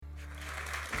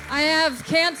I have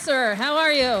cancer. How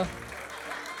are you?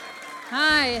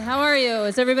 Hi, how are you?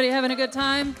 Is everybody having a good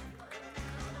time?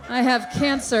 I have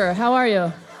cancer. How are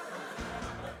you?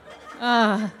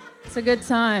 It's a good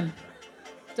time.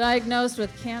 Diagnosed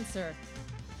with cancer.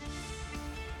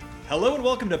 Hello and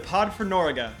welcome to Pod for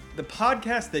Norge, the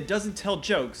podcast that doesn't tell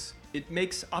jokes, it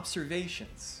makes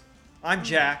observations. I'm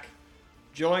Jack,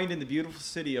 joined in the beautiful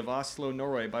city of Oslo,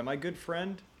 Norway by my good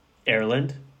friend...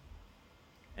 Ireland.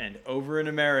 And over in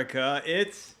America,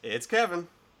 it's Kevin.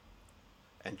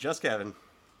 And just Kevin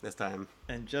this time.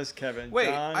 And just Kevin. Wait,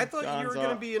 John, I thought John's you were going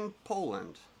to be in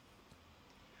Poland.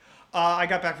 I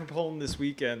got back from Poland this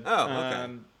weekend. Oh,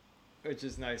 okay. Which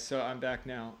is nice, so I'm back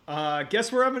now.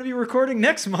 Guess where I'm going to be recording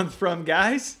next month from,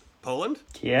 guys? Poland?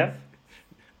 Kiev?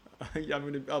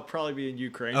 I'll probably be in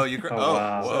Ukraine. Oh, Ukraine. Oh, Oh,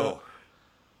 wow.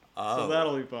 whoa. So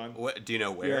that'll be fun. What, do you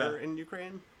know where in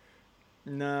Ukraine?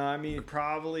 No, I mean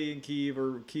probably in Kiev,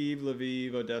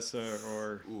 Lviv, Odessa,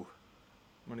 or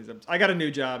one of these. I got a new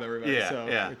job, everybody.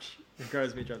 Which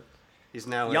requires me job. He's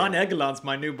now Jan Egeland's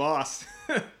my new boss.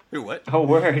 Who? What? Oh,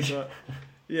 word. So,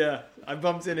 yeah, I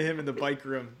bumped into him in the bike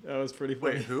room. That was pretty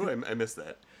funny. Wait, who? I missed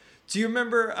that. Do you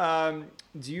remember?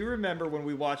 When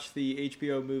we watched the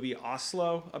HBO movie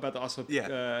Oslo about the Oslo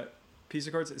Peace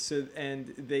Accords? So,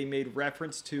 and they made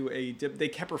reference to they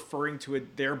kept referring to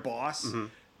their boss. Mm-hmm.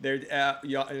 They're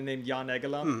named Jan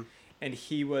Egeland, and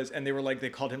they were like, they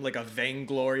called him like a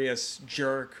vainglorious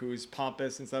jerk who's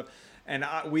pompous and stuff. And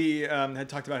we had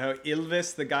talked about how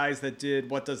Ylvis, the guys that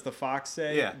did What Does the Fox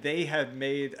Say, they had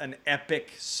made an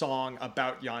epic song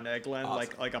about Jan Egeland,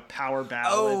 awesome. like a power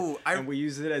ballad, and we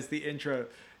used it as the intro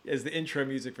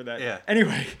music for that. Yeah.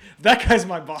 Anyway, that guy's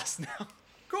my boss now.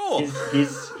 Cool.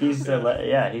 He's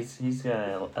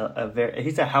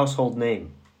a household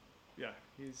name.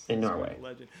 He's in Norway. A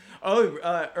legend. Oh,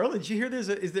 Erlen, did you hear there's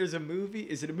a movie?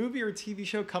 Is it a movie or a TV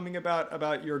show coming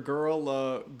about your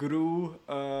girl, Gru?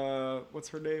 What's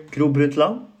her name? Gru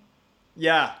Brundtland?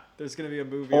 Yeah, there's gonna be a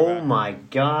movie. Oh my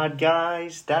God,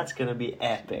 guys, that's gonna be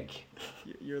epic.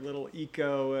 Your little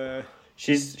eco.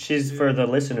 She's for the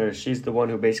listeners. She's the one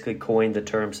who basically coined the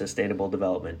term sustainable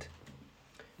development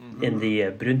in the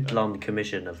Brundtland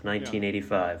Commission of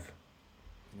 1985.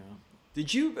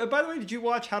 Did you? By the way, did you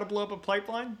watch How to Blow Up a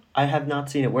Pipeline? I have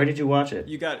not seen it. Where did you watch it?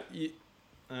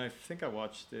 I think I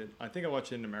watched it. I think I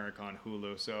watched it in America on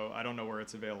Hulu. So I don't know where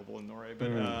it's available in Norway, but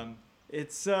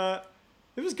it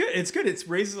was good. It's good. It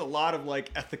raises a lot of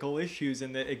like ethical issues,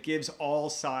 and it gives all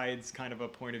sides kind of a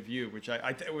point of view, which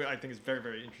I think is very,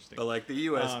 very interesting. But like the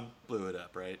U.S. blew it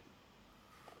up, right?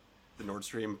 The Nord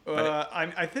Stream.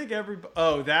 I think everybody.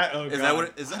 Oh, that. Oh, is God. that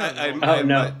what? Is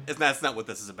no. That's not what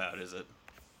this is about, is it?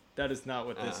 That is not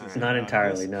what this is. Not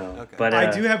entirely, no. Okay. But I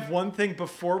do have one thing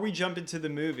before we jump into the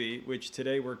movie, which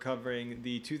today we're covering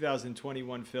the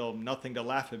 2021 film Nothing to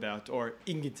Laugh About, or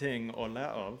Ingenting å le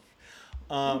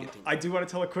av. I do want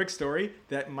to tell a quick story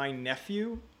that my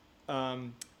nephew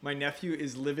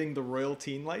is living the royal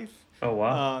teen life. Oh,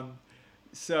 wow.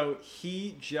 So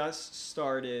he just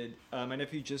started. My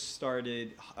nephew just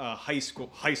started high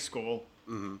school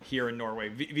here in Norway,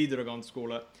 videregående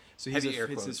skole. So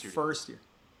it's his first year.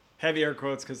 Heavy air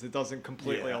quotes because it doesn't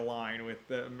completely align with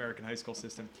the American high school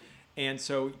system. And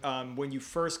so when you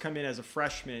first come in as a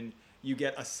freshman, you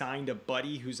get assigned a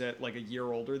buddy who's at like a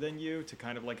year older than you to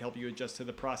kind of like help you adjust to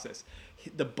the process.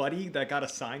 The buddy that got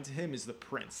assigned to him is the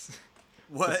prince.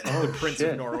 What? The Prince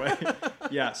of Norway.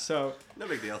 Yeah, so... No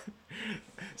big deal.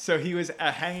 So he was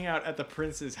hanging out at the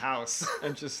prince's house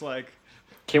and just like...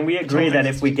 Can we agree that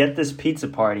if we get this pizza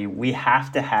party, we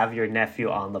have to have your nephew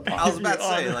on the podcast? I was about to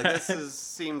say, like,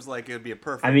 seems like it would be a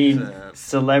perfect... I mean,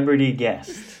 celebrity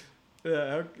guest.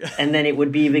 Okay. And then it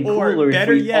would be even cooler if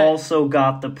we also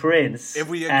got the prince as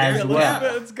well.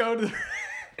 Let's go to...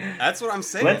 That's what I'm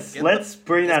saying. Let's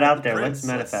bring that out there. Let's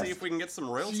manifest. Let's see if we can get some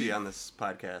royalty on this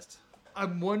podcast.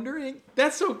 I'm wondering.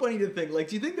 That's so funny to think. Like,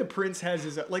 do you think the prince has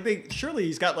his surely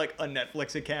he's got like a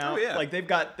Netflix account? Oh yeah. Like they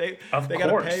got to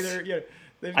pay their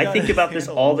I think about this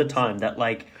all the time. That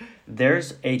like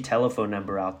there's a telephone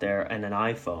number out there and an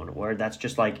iPhone where that's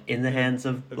just like in the hands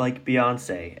of like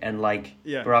Beyonce and like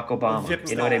Barack Obama.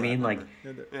 You know what I mean? Like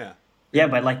yeah,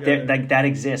 but like like that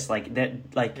exists. Like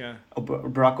that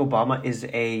Barack Obama is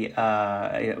a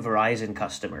Verizon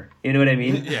customer. You know what I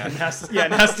mean? Yeah, it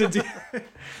has to do.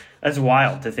 That's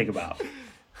wild to think about.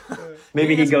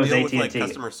 Maybe he goes AT&T. With, like,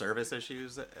 customer service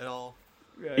issues at all?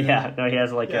 Yeah, no, he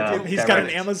has like a... He's got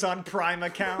an Amazon Prime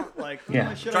account. Like,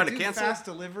 should trying I do to cancel fast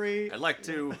delivery? I'd like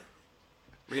to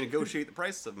renegotiate the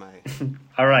price of my...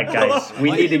 All right, guys,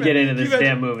 we need to get into this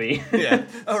damn movie. Yeah.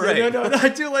 All right. No, I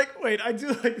do like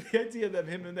the idea of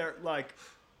him in there, like,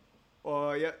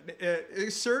 Yeah,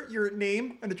 sir, your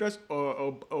name and address.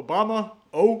 Obama.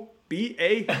 OBAMA.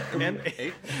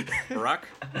 Barack.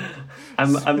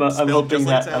 I'm hoping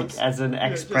that sounds. like as an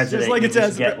ex-president, like you it just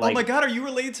says. get like. Oh my God, are you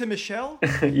related to Michelle?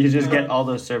 You just get all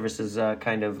those services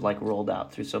kind of like rolled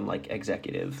out through some like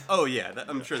executive. Oh yeah,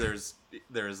 I'm sure there's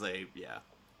a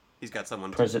He's got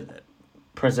someone.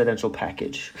 Presidential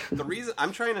package. The reason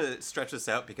I'm trying to stretch this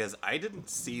out because I didn't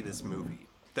see this movie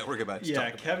that we're about to talk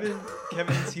about.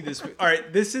 Kevin didn't see this movie. All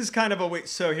right, this is kind of a way.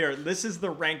 So here, this is the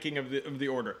ranking of the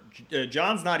order.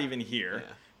 John's not even here.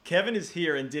 Yeah. Kevin is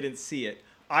here and didn't see it.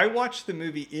 I watched the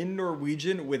movie in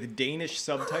Norwegian with Danish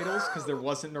subtitles because there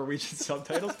wasn't Norwegian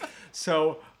subtitles.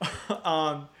 So, it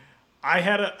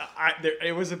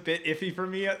was a bit iffy for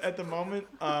me at the moment.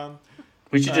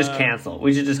 We should just cancel.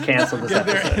 We should just cancel this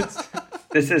episode.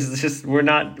 This is just we're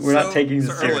not taking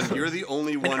this seriously. Erlen, you're the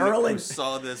only one who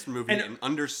saw this movie and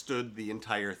understood the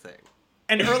entire thing.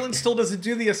 And Erlen still doesn't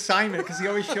do the assignment because he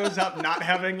always shows up not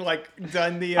having like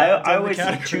done the. I always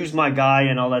choose my guy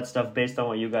and all that stuff based on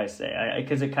what you guys say,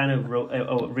 because it kind of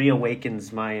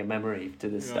reawakens my memory to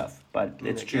this stuff. But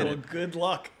it's true. Well, good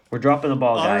luck. We're dropping the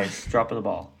ball, guys. Dropping the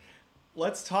ball.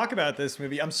 Let's talk about this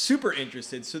movie. I'm super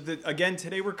interested. So again,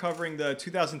 today we're covering the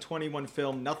 2021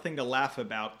 film Nothing to Laugh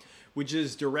About, which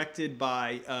is directed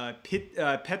by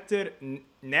Petter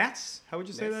Nats. How would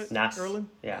you say that? Nats. Erlen?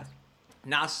 Yeah.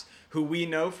 Nats, who we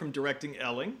know from directing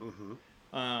Elling,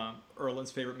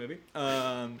 Erlen's favorite movie.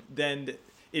 Then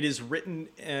it is written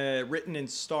and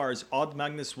stars Odd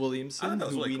Magnus Williamson,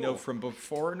 who we know from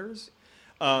Beforeigners,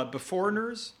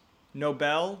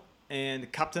 Nobel, and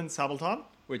Captain Sabeltann,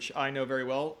 which I know very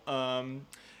well,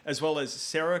 as well as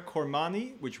Sarah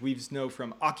Cormani, which we know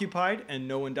from Occupied and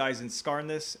No One Dies in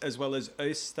Skarness, as well as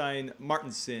Øystein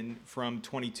Martinsen from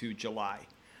 22 July.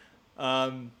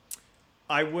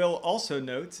 I will also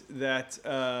note that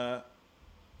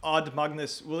Odd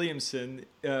Magnus Williamson,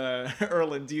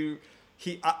 Erlen,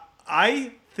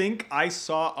 I think I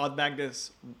saw Odd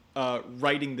Magnus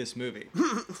writing this movie.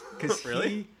 Because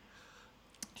really?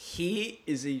 He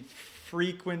is a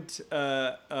frequent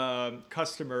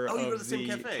customer of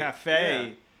the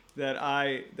cafe that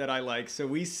I like. So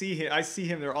we see him. I see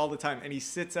him there all the time, and he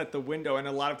sits at the window. And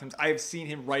a lot of times, I have seen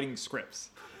him writing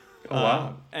scripts. Oh,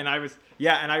 wow! And I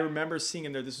remember seeing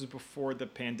him there. This was before the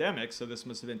pandemic, so this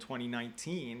must have been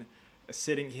 2019.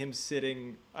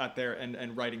 Sitting out there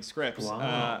and writing scripts.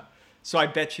 Wow. So I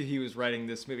bet you he was writing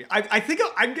this movie. I think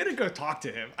I'm gonna go talk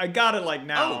to him. I gotta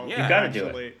now. Oh, yeah. You gotta do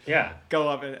it. Yeah. Go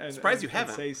up and surprised you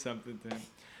haven't. Say something to him.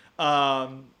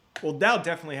 Well, now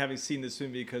definitely having seen this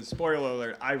movie, because spoiler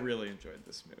alert, I really enjoyed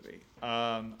this movie.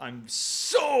 I'm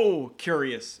so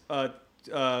curious to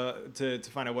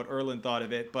find out what Erlen thought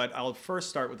of it, but I'll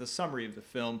first start with a summary of the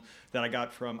film that I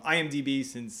got from IMDb,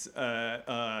 since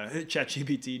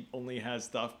ChatGPT only has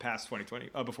stuff past 2020,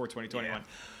 before 2021. Yeah.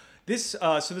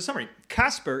 So the summary: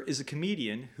 Casper is a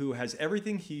comedian who has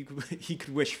everything he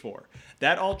could wish for.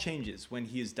 That all changes when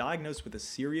he is diagnosed with a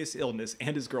serious illness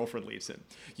and his girlfriend leaves him.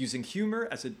 Using humor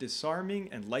as a disarming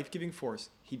and life-giving force,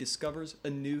 he discovers a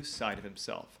new side of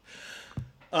himself.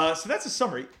 So that's a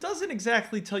summary. Doesn't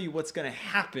exactly tell you what's going to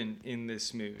happen in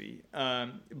this movie.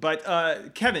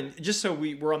 But Kevin, just so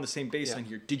we're on the same baseline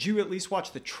here, did you at least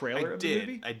watch the trailer of the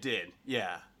movie? I did.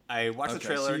 Yeah, I watched the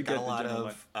trailer. So got a lot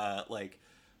of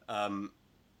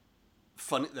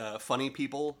funny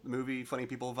people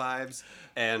vibes,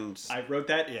 and I wrote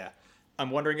that. Yeah, I'm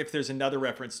wondering if there's another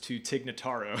reference to Tig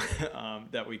Notaro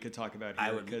that we could talk about here.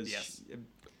 I would. Yes.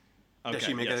 Okay, does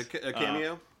she make a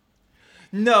cameo?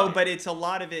 No, but it's a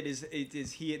lot of it is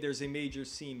there's a major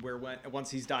scene where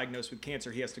once he's diagnosed with cancer,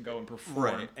 he has to go and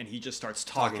perform, and he just starts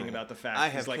talking about the fact I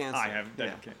have cancer. I have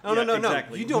cancer. No,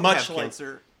 exactly. You don't have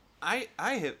cancer. I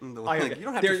have. You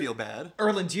don't have to feel bad.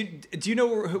 Erlen, do you know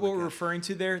what we're referring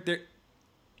to there?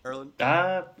 Erlen?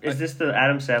 Is this the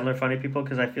Adam Sandler Funny People?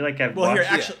 Because I feel like I've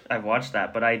watched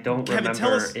that, but I don't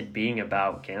remember it being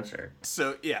about cancer.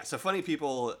 So Funny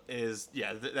People is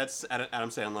that's Adam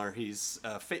Sandler. He's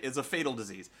it's a fatal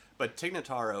disease. But Tig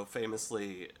Notaro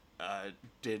famously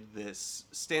did this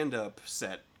stand-up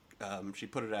set. She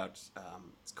put it out.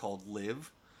 It's called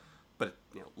Live, but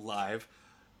live.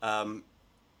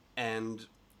 And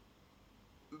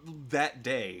that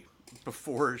day,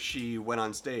 before she went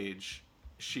on stage,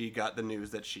 she got the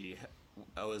news that she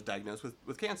was diagnosed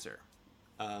with cancer.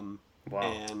 Wow.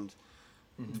 And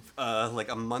like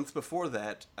a month before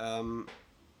that,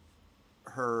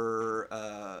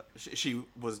 she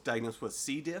was diagnosed with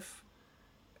C. diff.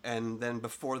 And then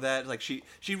before that, like she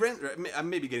ran. I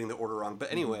may be getting the order wrong,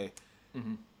 but anyway,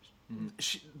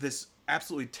 this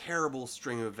absolutely terrible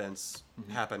string of events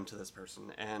happened to this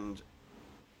person, and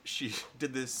she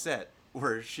did this set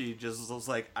where she just was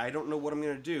like, I don't know what I'm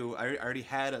going to do. I already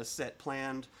had a set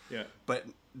planned, but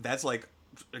that's like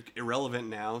irrelevant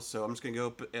now, so I'm just going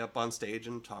to go up on stage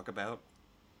and talk about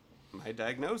my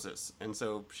diagnosis. And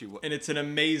so and it's an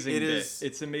amazing bit. It's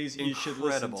Incredible. amazing. You should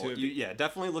listen to it.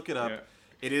 Definitely look it up.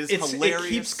 It's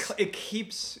hilarious. It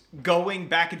keeps going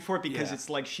back and forth because it's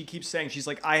like she keeps saying, she's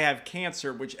like, I have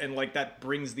cancer, and like that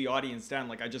brings the audience down.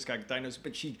 Like, I just got diagnosed,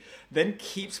 but she then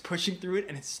keeps pushing through it,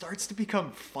 and it starts to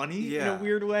become funny in a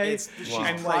weird way. She's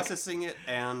processing it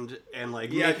and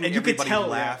making and you everybody tell,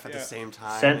 laugh at the same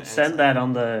time. Send that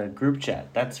on the group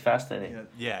chat. That's fascinating.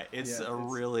 It's a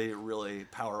really, really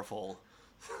powerful.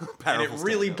 And it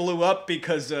really blew up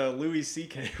because Louis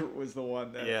C.K. was the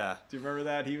one that. Yeah. Do you remember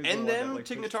that? He was. And the then one that,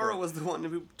 Tig Notaro was the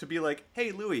one to be like,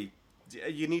 "Hey, Louis,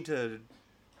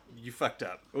 you fucked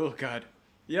up." Oh God.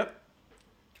 Yep.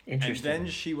 Interesting. And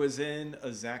then she was in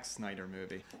a Zack Snyder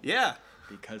movie. Yeah.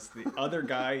 Because the other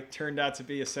guy turned out to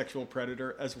be a sexual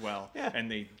predator as well. Yeah. And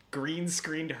they green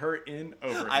screened her in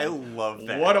over him. I love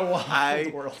that. What a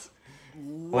wild world.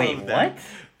 Wait, what?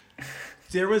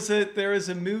 There was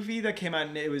a movie that came out,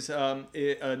 and it was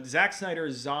a Zack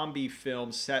Snyder zombie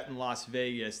film set in Las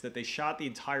Vegas that they shot the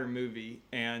entire movie,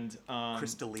 and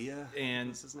Chris D'Elia, and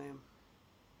what's his name?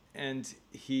 And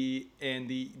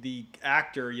the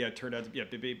actor turned out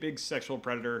to be a big sexual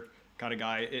predator kind of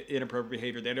guy, inappropriate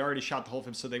behavior. They'd already shot the whole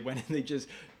film, so they went and they just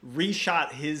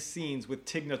reshot his scenes with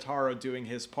Tig Notaro doing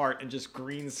his part and just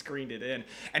green screened it in,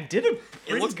 and did a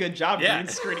pretty good job green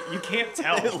screening. You can't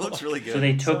tell. It looks really good. So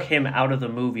they took him out of the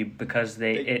movie because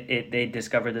they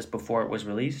discovered this before it was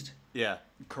released? Yeah.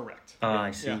 Correct.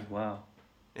 I see. Yeah. Wow.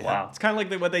 Yeah. Wow. It's kind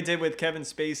of like what they did with Kevin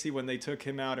Spacey when they took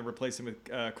him out and replaced him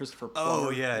with Christopher Plummer.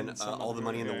 Oh, yeah, and All the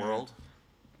Money in the World.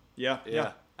 Yeah.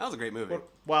 That was a great movie.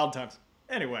 Wild times.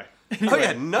 Anyway. Oh,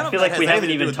 yeah, none of I feel like we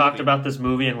haven't even talked about this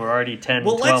movie, and we're already 10,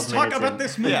 12 minutes Well, let's talk about in.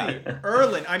 this movie.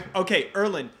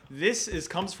 Erlen, this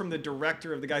comes from the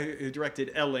director of the guy who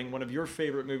directed Elling, one of your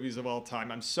favorite movies of all time.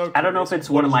 I'm so curious. I don't know if it's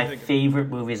one of my favorite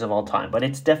movies of all time, but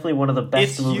it's definitely one of the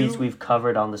best movies we've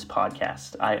covered on this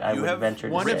podcast. I would venture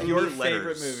to say. One of your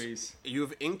favorite movies. You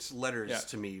have inked letters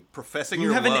to me professing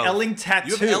your love. You have an Elling tattoo.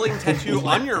 You have an Elling tattoo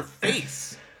on your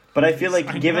face. But I feel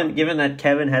like given that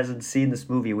Kevin hasn't seen this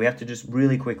movie, we have to just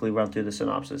really quickly run through the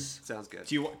synopsis. Sounds good.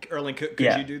 Do you, Erling? Could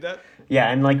you do that?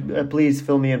 Yeah, and please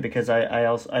fill me in because I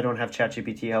don't have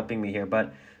ChatGPT helping me here.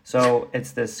 But so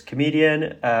it's this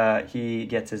comedian. He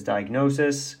gets his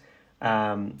diagnosis.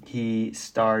 He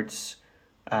starts.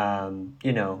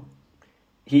 He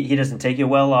doesn't take it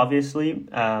well. Obviously,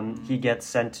 he gets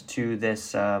sent to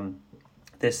this talk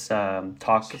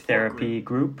therapy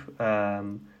group.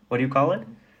 What do you call it?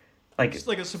 Just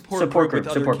like a support group with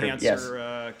other cancer.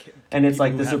 Yes. And it's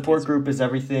like the support group is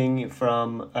everything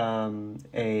from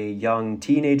a young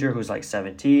teenager who's like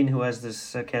 17 who has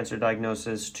this cancer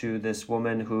diagnosis to this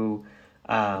woman who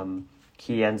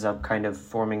he ends up kind of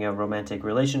forming a romantic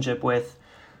relationship with,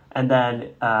 and then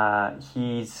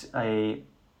he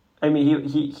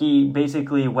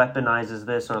basically weaponizes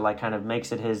this, or like kind of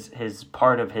makes it his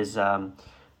part of his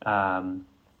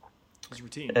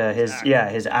routine,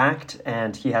 his act,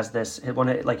 and he has this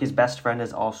his best friend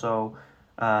is also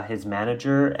his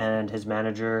manager, and his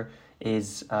manager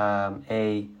is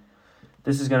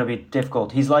this is going to be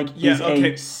difficult. He's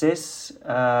a cis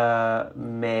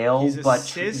male, he's a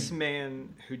cis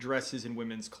man who dresses in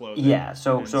women's clothing. Yeah,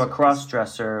 so a cross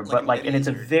dresser, but and it's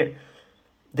a very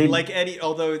like Eddie.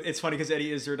 Although it's funny because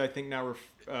Eddie Izzard I think now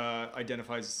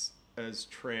identifies as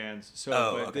trans,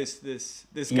 so this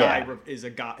guy is a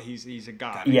guy. He's a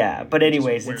guy. Yeah, but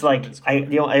anyways, it's like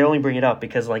I only bring it up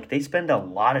because like they spend a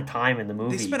lot of time in the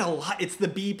movie. They spend a lot. It's the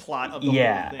B plot of the whole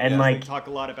thing. And they talk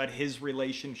a lot about his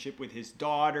relationship with his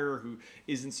daughter, who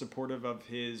isn't supportive of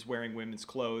his wearing women's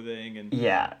clothing, and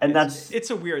it's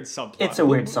a weird subplot. It's a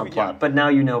weird subplot, but now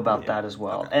you know about that as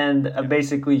well. Okay. And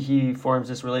basically, he forms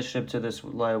this relationship to this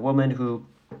woman who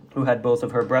had both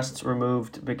of her breasts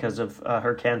removed because of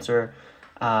her cancer.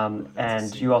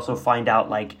 And you also find out,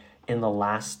 like, in the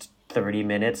last 30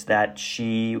 minutes that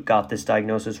she got this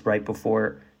diagnosis right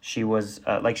before she was,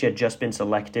 she had just been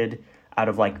selected out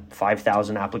of,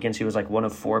 5,000 applicants. She was, one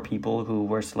of 4 people who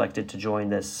were selected to join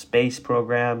this space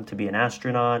program to be an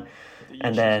astronaut.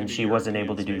 And then she wasn't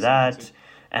able to do that.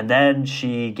 And then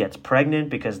she gets pregnant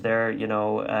because they're,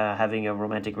 having a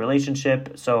romantic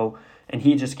relationship. And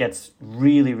he just gets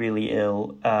really, really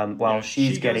ill while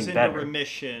she's getting better.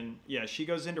 Remission. Yeah, she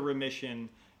goes into remission,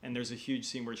 and there's a huge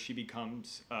scene where she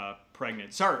becomes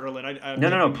pregnant. Sorry, Erlen.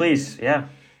 No, please. Yeah.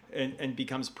 and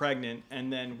becomes pregnant.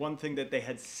 And then one thing that they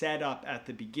had set up at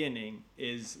the beginning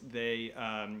is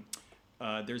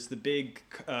there's the big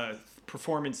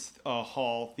performance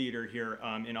hall theater here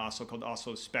in Oslo called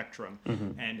Oslo Spectrum,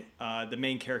 and the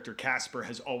main character Casper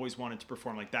has always wanted to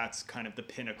perform. Like that's kind of the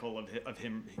pinnacle of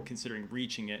him considering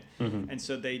reaching it. And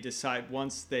so they decide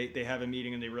once they have a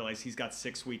meeting and they realize he's got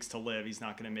 6 weeks to live, he's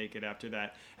not going to make it after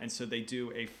that, and so they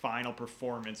do a final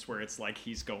performance where it's like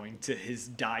he's going to his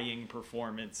dying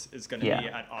performance is going to be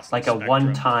at Oslo like Spectrum. A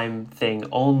one-time thing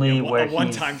only, where a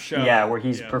one-time show. Where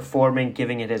he's performing,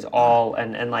 giving it his all,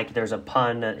 and like there's a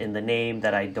pun in the name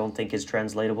that I don't think is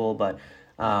translatable, but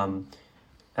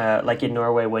like in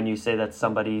Norway, when you say that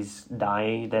somebody's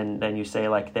dying, then you say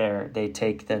like they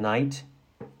take the night,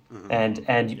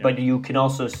 but you can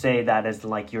also say that as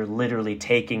like you're literally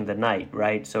taking the night,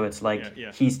 right? So it's like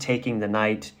he's taking the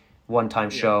night, one-time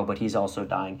show, but he's also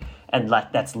dying, and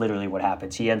that's literally what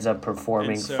happens. He ends up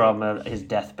performing from his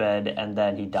deathbed, and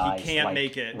then he dies. He can't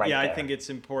make it. Right there. I think it's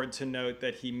important to note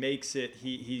that he makes it.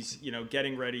 He's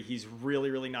getting ready. He's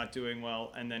really not doing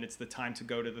well, and then it's the time to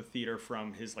go to the theater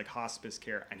from his like hospice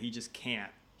care, and he just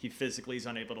can't. He physically is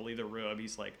unable to leave the room.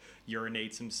 He's like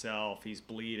urinates himself. He's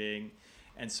bleeding.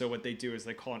 And so what they do is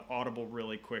they call an audible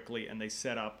really quickly, and they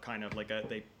set up kind of like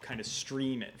they kind of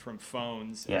stream it from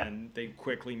phones, and they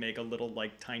quickly make a little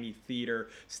like tiny theater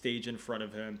stage in front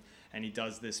of him, and he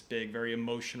does this big, very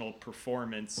emotional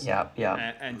performance.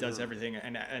 And does everything,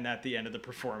 and at the end of the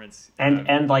performance,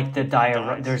 and like the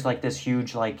there's like this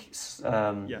huge like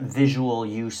visual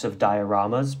use of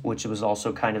dioramas, which was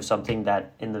also kind of something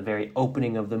that in the very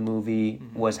opening of the movie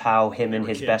was how him and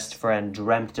his best friend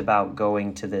dreamt about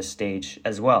going to this stage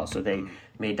as well. So they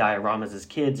made dioramas as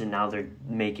kids, and now they're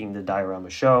making the diorama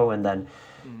show, and then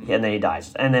he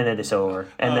dies, and then it is over,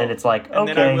 and then it's like, okay. And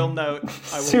then I will note,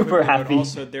 super happy.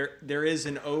 Also, there is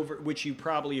an over, which you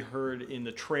probably heard in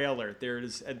the trailer. There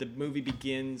is the movie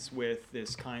begins with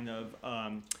this kind of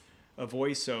a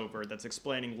voiceover that's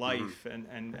explaining life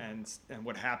and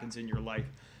what happens in your life,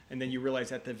 and then you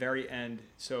realize at the very end,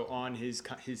 so on his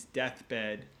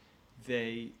deathbed,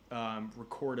 they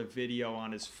record a video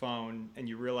on his phone, and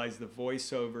you realize the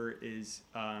voiceover is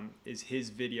his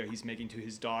video he's making to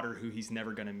his daughter, who he's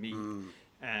never going to meet,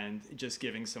 and just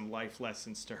giving some life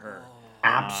lessons to her.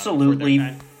 Absolutely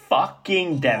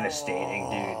fucking devastating,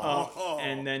 dude.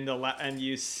 And then and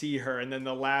you see her, and then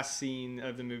the last scene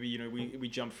of the movie, we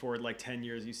jump forward like 10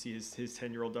 years. You see his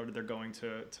 10-year-old daughter. They're going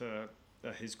to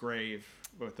his grave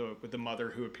with the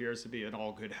mother, who appears to be in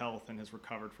all good health and has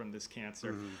recovered from this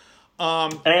cancer.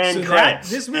 And credits,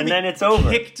 this movie and then it's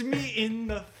over. Kicked me in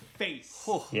the face.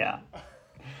 Yeah.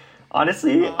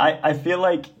 Honestly, I feel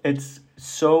like it's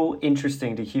so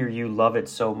interesting to hear you love it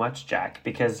so much, Jack,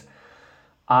 because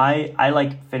I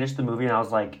like finished the movie and I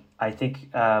was like, I think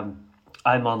I'm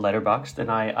on Letterboxd and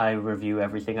I review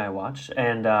everything I watch,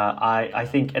 and I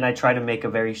think, and I try to make a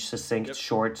very succinct,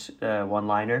 short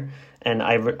one-liner, and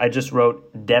I just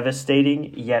wrote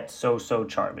devastating yet so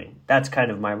charming. That's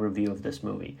kind of my review of this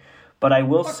movie. But I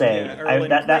will say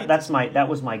that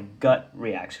was my gut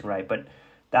reaction, right? But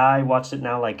I watched it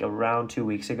now like around 2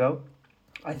 weeks ago,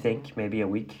 I think, maybe a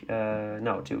week. I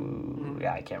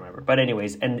can't remember. But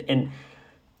anyways, and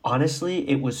honestly,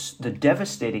 it was the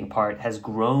devastating part has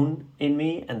grown in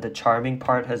me, and the charming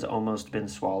part has almost been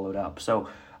swallowed up. So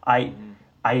I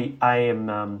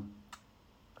am.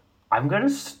 I'm gonna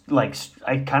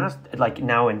I kind of like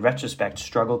now in retrospect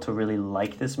struggle to really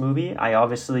like this movie. I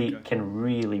obviously can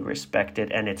really respect it,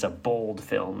 and it's a bold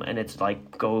film, and it's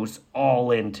like goes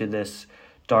all into this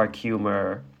dark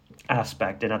humor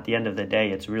aspect. And at the end of the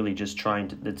day, it's really just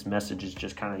its message is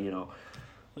just kind of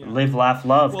live, laugh,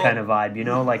 love kind of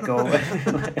vibe. Like go.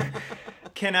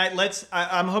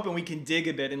 I'm hoping we can dig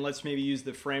a bit, and let's maybe use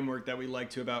the framework that we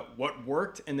like to about what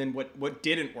worked and then what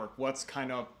didn't work. What's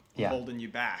kind of holding you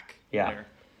back? There.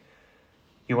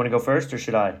 You want to go first, or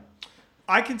should I?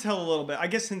 I can tell a little bit. I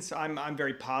guess since I'm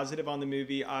very positive on the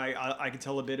movie, I can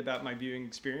tell a bit about my viewing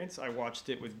experience. I watched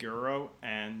it with Guro,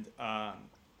 and I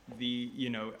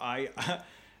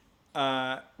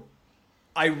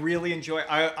really enjoy.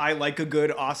 I like a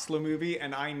good Oslo movie,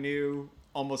 and I knew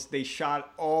they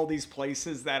shot all these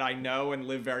places that I know and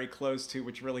live very close to,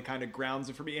 which really kind of grounds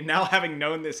it for me. And now having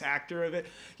known this actor of it,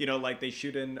 like they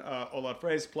shoot in Olaf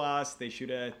Reisplas, they shoot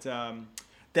at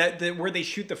where they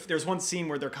shoot there's one scene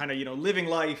where they're kind of living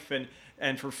life,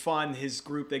 and for fun, his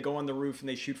group, they go on the roof and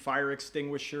they shoot fire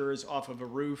extinguishers off of a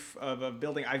roof of a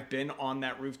building. I've been on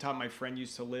that rooftop. My friend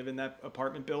used to live in that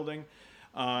apartment building.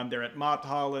 They're at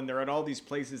Mathallen, they're at all these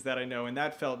places that I know, and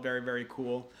that felt very, very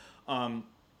cool.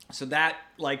 So that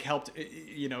helped,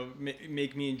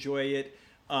 make me enjoy it.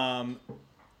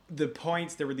 the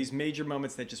points, there were these major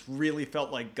moments that just really felt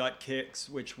like gut kicks,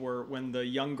 which were when the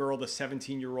young girl, the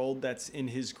 17-year-old that's in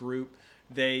his group,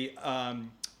 they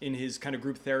in his kind of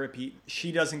group therapy,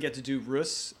 she doesn't get to do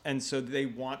Rus, and so they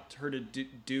want her to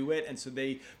do it, and so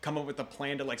they come up with a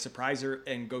plan to like surprise her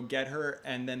and go get her,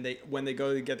 and then when they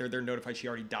go to get her, they're notified she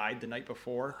already died the night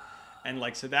before, and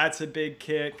like so that's a big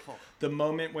kick. The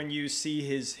moment when you see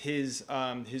his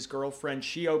girlfriend,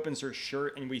 she opens her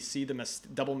shirt and we see the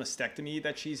double mastectomy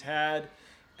that she's had,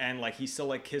 and like he still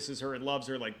like kisses her and loves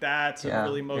her, like that's a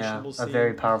really emotional scene. A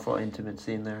very powerful, intimate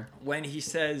scene there. When he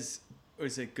says,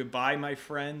 is it goodbye, my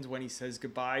friend? When he says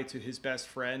goodbye to his best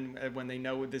friend, when they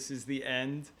know this is the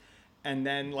end, and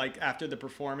then like after the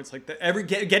performance, like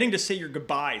getting to say your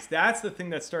goodbyes, that's the thing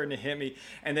that's starting to hit me.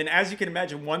 And then, as you can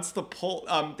imagine, once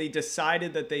they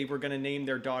decided that they were going to name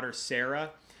their daughter Sarah.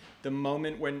 The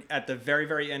moment when at the very,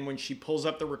 very end when she pulls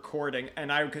up the recording,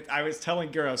 and I was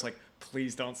telling Gary, I was like,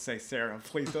 please don't say Sarah,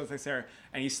 please don't say Sarah.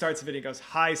 And he starts the video, he goes,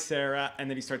 hi Sarah, and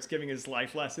then he starts giving his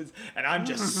life lessons, and I'm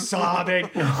just sobbing,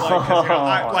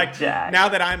 like, now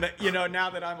that I'm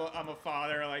a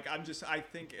father, like I'm just, I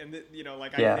think, and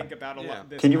I think about a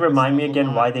lot. This Can you remind me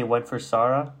again why they went for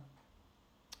Sarah?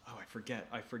 Oh, I forget.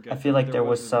 I feel like there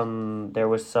was some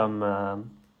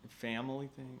family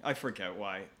thing. I forget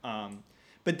why.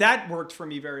 But that worked for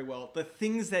me very well. The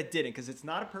things that didn't, because it's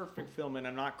not a perfect film and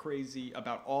I'm not crazy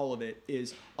about all of it,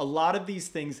 is a lot of these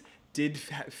things did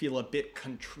feel a bit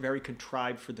very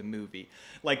contrived for the movie.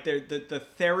 Like the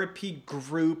therapy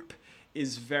group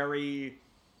is very...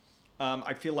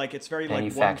 I feel like it's very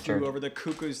like one flew over the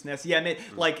cuckoo's nest. Yeah, I mean,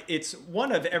 like it's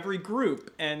one of every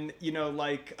group, and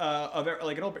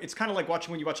it's kind of like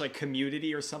when you watch like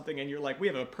Community or something, and you're like, we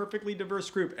have a perfectly diverse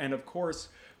group, and of course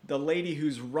the lady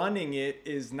who's running it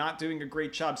is not doing a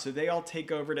great job, so they all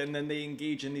take over it, and then they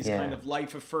engage in these kind of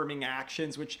life-affirming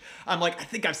actions, which I'm like, I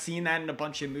think I've seen that in a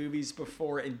bunch of movies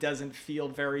before. It doesn't feel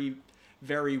very,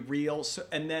 very real. So,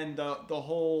 and then the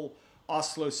whole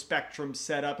Oslo spectrum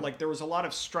set up, like there was a lot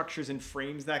of structures and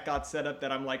frames that got set up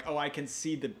that I'm like, oh, I can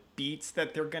see the beats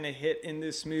that they're gonna hit in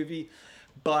this movie.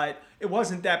 But it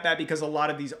wasn't that bad because a lot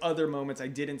of these other moments I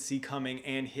didn't see coming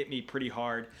and hit me pretty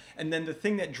hard. And then the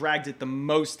thing that dragged it the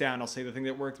most down, I'll say the thing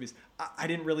that worked was I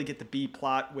didn't really get the B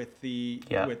plot with the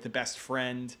best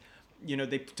friend. You know,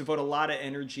 they devote a lot of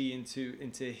energy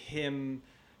into him.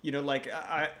 You know, like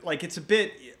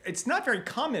it's not very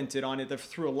commented on it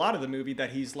through a lot of the movie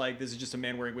that he's like, this is just a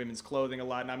man wearing women's clothing a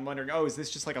lot. And I'm wondering, is this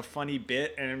just like a funny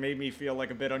bit? And it made me feel like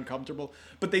a bit uncomfortable.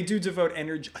 But they do devote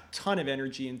a ton of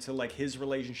energy into like his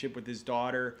relationship with his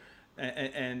daughter.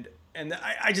 And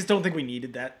I just don't think we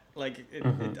needed that. Like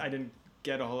I didn't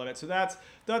get a whole lot of it. So that's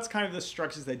kind of the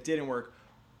structures that didn't work.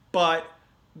 But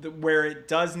where it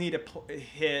does need a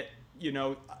hit, you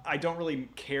know, I don't really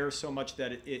care so much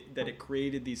that it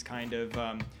created these kind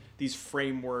of these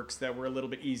frameworks that were a little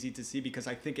bit easy to see, because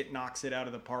I think it knocks it out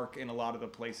of the park in a lot of the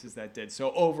places that did.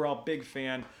 So overall, big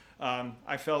fan. I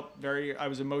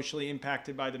was emotionally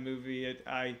impacted by the movie.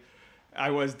 I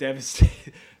was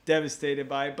devastated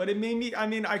by it, but it made me. I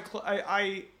mean,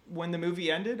 I when the movie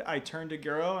ended, I turned to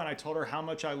Guro and I told her how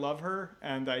much I love her,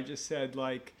 and I just said,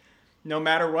 like, no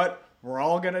matter what, we're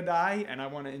all going to die, and I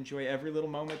want to enjoy every little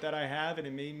moment that I have. And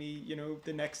it made me, you know,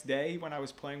 the next day when I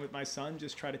was playing with my son,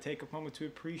 just try to take a moment to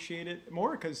appreciate it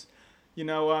more. Because, you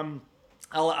know,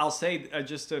 I'll say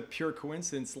just a pure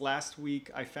coincidence. Last week,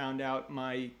 I found out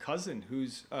my cousin,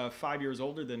 who's 5 years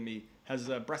older than me, has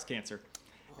breast cancer.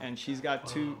 And she's got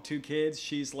two kids.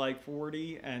 She's like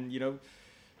 40, and, you know,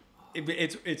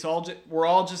 it's all we're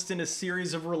all just in a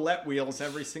series of roulette wheels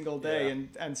every single day,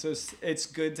 and so it's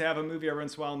good to have a movie every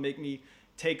once in a while and make me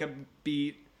take a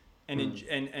beat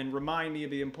and remind me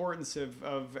of the importance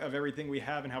of everything we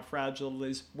have and how fragile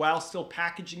it is, while still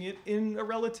packaging it in a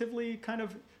relatively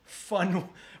fun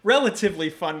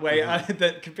way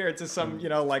that compared to some, you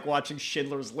know, like watching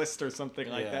Schindler's List or something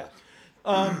like that.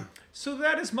 So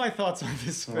that is my thoughts on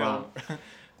this film. Wow.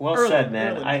 Well said,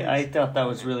 man. I thought that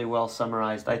was really well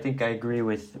summarized. I think I agree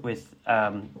with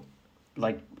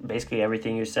like basically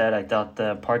everything you said. I thought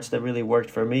the parts that really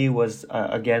worked for me was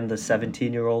again the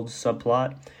 17-year-old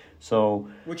subplot. So,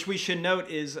 which we should note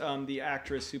is the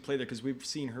actress who played there, because we've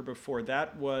seen her before.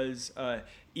 That was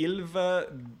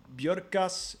Ylva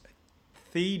Björkas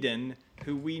Theden,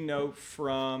 who we know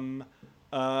from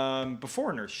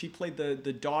Beforeigners. She played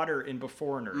the daughter in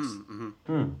Beforeigners.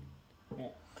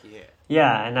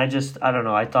 Yeah, and I don't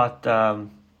know. I thought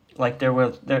like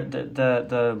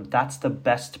the that's the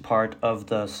best part of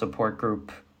the support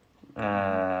group.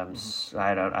 Let's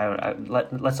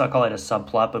not call it a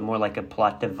subplot, but more like a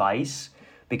plot device,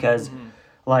 because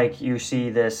like you see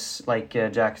this, like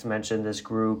Jack's mentioned, this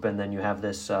group, and then you have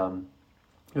this a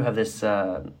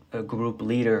group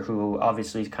leader who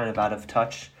obviously is kind of out of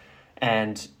touch,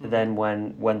 and then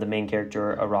when the main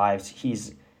character arrives,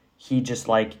 he just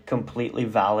like completely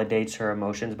validates her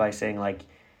emotions by saying like,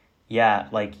 yeah,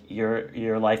 like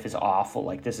your life is awful,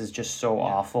 like this is just so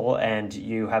awful, and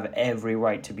you have every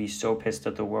right to be so pissed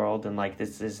at the world, and like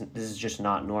this is just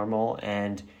not normal,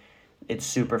 and it's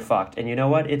super fucked. And you know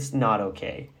what? It's not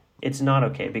okay. It's not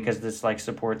okay, because this like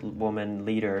support woman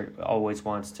leader always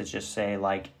wants to just say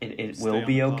like it will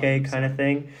be okay kind of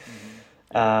thing.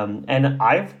 And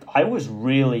I was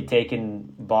really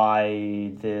taken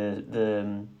by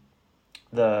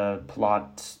the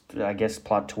plot, I guess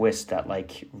plot twist, that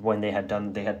like when they had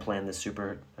planned this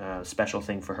super special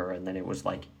thing for her, and then it was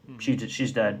like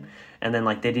she's dead, and then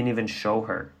like they didn't even show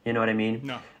her, you know what I mean?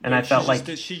 No. And I felt like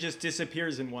she just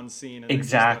disappears in one scene, and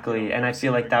exactly, and I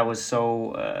feel like that was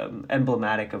so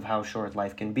emblematic of how short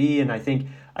life can be. And I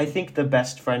think the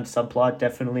best friend subplot,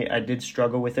 definitely I did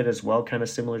struggle with it as well, kind of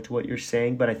similar to what you're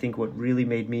saying, but I think what really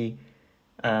made me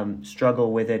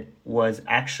struggle with it was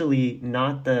actually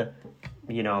not the,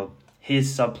 you know,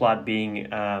 his subplot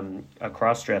being a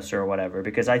cross-dresser or whatever,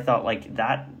 because I thought like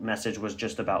that message was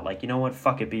just about like, you know what,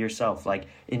 fuck it, be yourself, like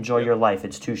enjoy your life,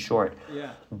 it's too short.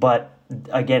 Yeah. But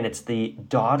again, it's the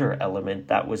daughter element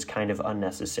that was kind of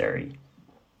unnecessary.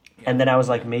 And then I was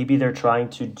like, maybe they're trying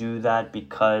to do that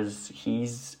because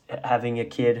he's having a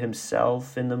kid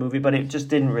himself in the movie, but it just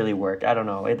didn't really work. I don't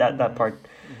know, that part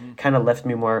kind of left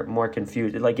me more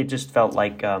confused. Like it just felt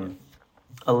like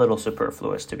a little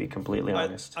superfluous, to be completely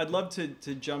honest. I'd love to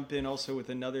jump in also with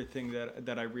another thing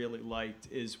that I really liked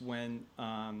is when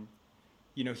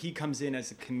you know, he comes in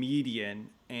as a comedian,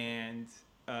 and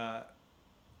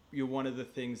one of the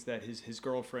things that his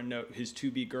girlfriend, his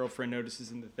to-be girlfriend,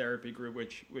 notices in the therapy group,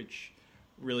 which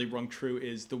really rung true,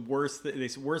 is the worst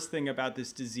thing about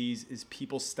this disease is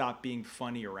people stop being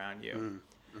funny around you.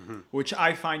 Which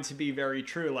I find to be very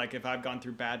true. Like if I've gone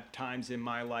through bad times in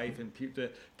my life, and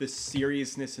the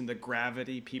seriousness and the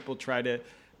gravity people try to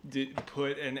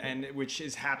put, and which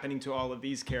is happening to all of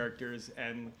these characters,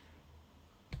 and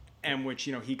which,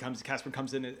 you know, Casper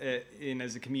comes in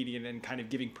as a comedian and kind of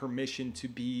giving permission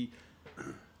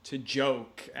to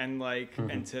joke and like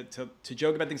and to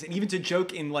joke about things, and even to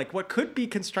joke in like what could be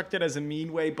constructed as a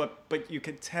mean way, but you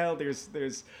could tell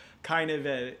there's kind of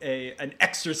an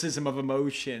exorcism of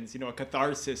emotions, you know, a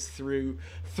catharsis through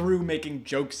making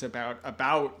jokes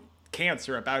about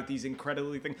cancer, about these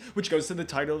incredibly things, which goes to the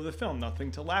title of the film, Nothing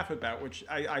to Laugh About, which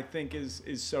I think is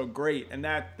so great. And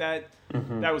that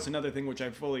was another thing which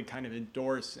I fully kind of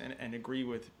endorse and agree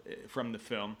with from the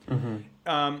film.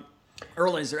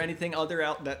 Erlen, is there anything other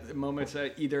that moments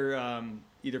either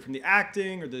from the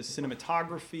acting or the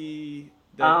cinematography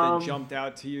that jumped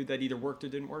out to you that either worked or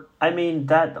didn't work? I mean,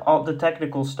 that all the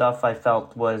technical stuff I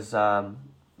felt was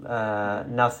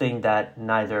nothing that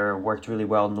neither worked really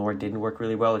well nor didn't work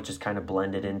really well. It just kind of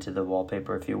blended into the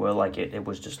wallpaper, if you will. Like it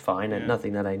was just fine, and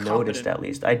nothing that I noticed, at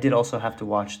least. I did also have to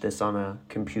watch this on a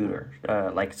computer,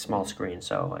 like small screen,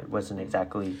 so it wasn't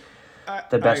exactly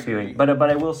the best viewing. But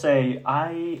I will say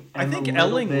I think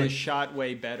Elling was shot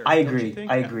way better. I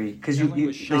agree, because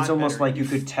it's almost like you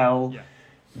could tell. Yeah.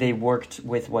 They worked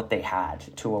with what they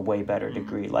had to a way better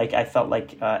degree. Like I felt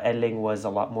like Edling was a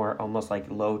lot more almost like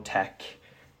low tech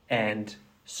and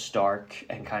stark,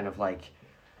 and kind of like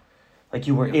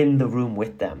you were in the room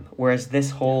with them. Whereas this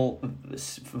whole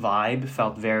vibe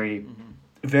felt very,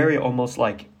 very almost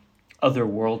like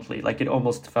otherworldly. Like it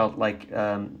almost felt like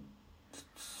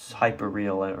hyper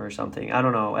real or something. I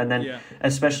don't know. And then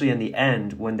especially in the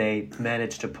end when they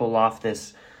managed to pull off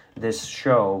this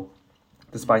show,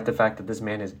 despite the fact that this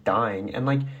man is dying. And,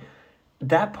 like,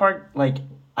 that part, like,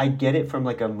 I get it from,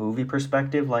 like, a movie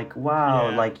perspective. Like,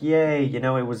 wow, like, yay. You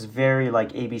know, it was very,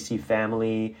 like, ABC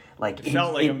Family. Like, it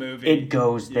felt like a movie. It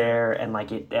goes there, and,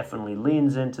 like, it definitely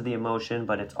leans into the emotion,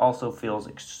 but it also feels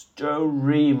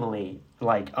extremely,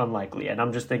 like, unlikely. And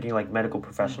I'm just thinking, like, medical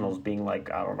professionals being like,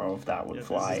 I don't know if that would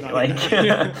fly. Like,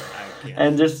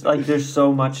 and just, like, there's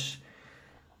so much.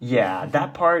 Yeah,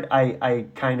 that part I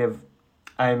kind of,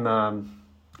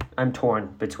 I'm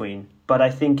torn between, but I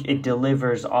think it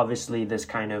delivers, obviously,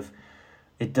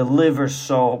 it delivers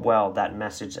so well that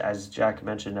message, as Jack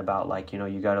mentioned, about, like, you know,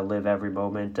 you got to live every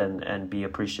moment and be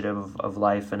appreciative of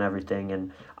life and everything.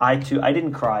 And I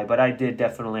didn't cry, but I did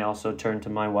definitely also turn to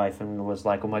my wife and was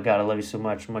like, oh my God, I love you so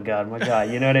much. Oh my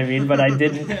God, you know what I mean? But I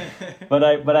didn't, but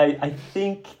I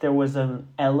think there was an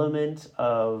element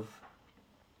of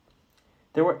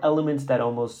there were elements that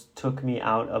almost took me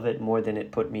out of it more than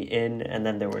it put me in, and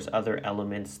then there was other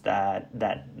elements that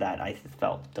I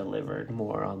felt delivered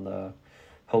more on the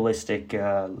holistic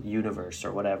universe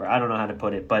or whatever. I don't know how to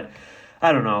put it, but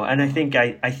I don't know. And I think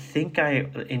I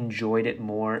enjoyed it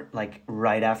more like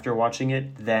right after watching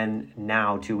it than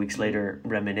now 2 weeks later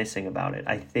reminiscing about it.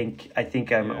 I think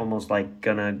I'm almost like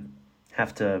gonna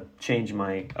have to change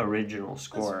my original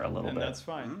score a little bit. That's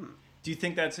fine. Do you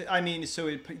think that's? I mean,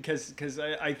 so because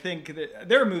I think that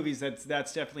there are movies that's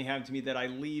definitely happened to me that I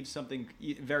leave something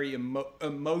very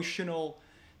emotional,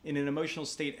 in an emotional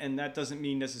state, and that doesn't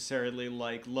mean necessarily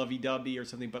like lovey-dovey or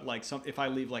something, but like if I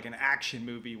leave like an action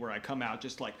movie where I come out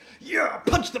just like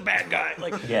punch the bad guy,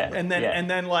 like and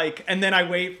then I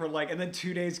wait for like, and then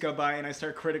 2 days go by and I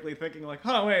start critically thinking like,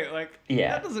 oh wait, like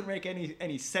that doesn't make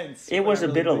any sense. It was a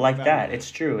bit like that.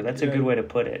 It's true. That's a good way to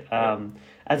put it.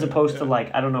 As opposed to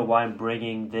like, I don't know why I'm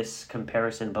bringing this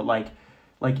comparison, but like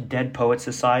Dead Poet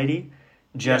Society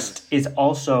is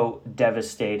also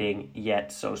devastating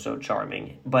yet so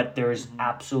charming. But there is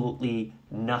absolutely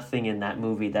nothing in that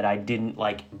movie that I didn't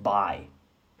like buy.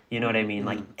 You know what I mean?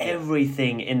 Like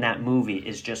everything in that movie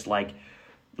is just like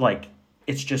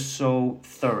it's just so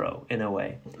thorough in a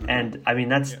way. And I mean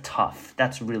that's tough.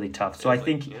 That's really tough. So I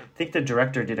think the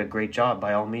director did a great job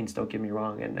by all means, don't get me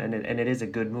wrong. And it is a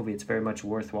good movie. It's very much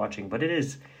worth watching. But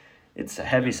it's a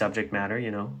heavy subject matter,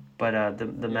 you know. But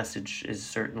the message is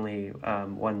certainly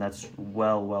one that's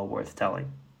well worth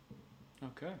telling.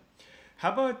 Okay.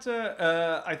 How about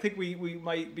I think we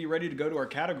might be ready to go to our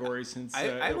categories since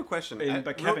I have a question.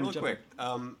 But Kevin, real quick.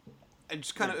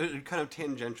 Just kind of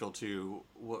tangential to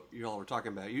what you all were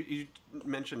talking about. You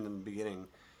mentioned in the beginning,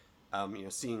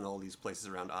 seeing all these places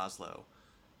around Oslo,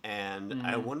 and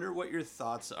I wonder what your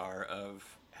thoughts are of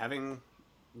having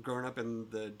grown up in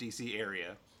the DC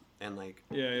area and like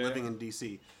living in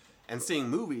DC and seeing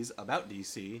movies about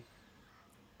DC.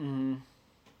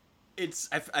 It's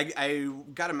I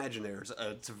gotta imagine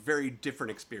it's a very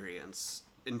different experience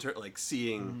like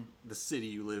seeing the city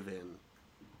you live in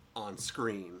on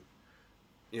screen.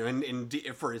 You know,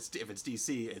 if it's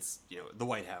DC, it's the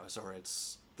White House or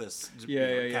it's this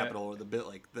Capitol or the bit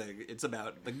like it's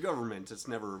about the government. It's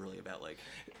never really about like.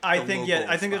 I think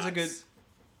it's a good.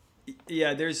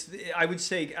 Yeah, I would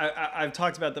say I've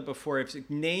talked about that before.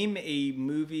 Name a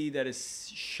movie that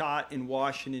is shot in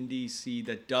Washington D.C.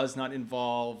 that does not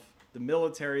involve the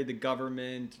military, the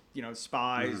government,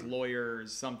 spies,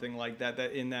 lawyers, something like that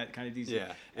in that kind of DC.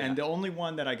 Yeah. And the only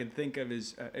one that I can think of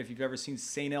is if you've ever seen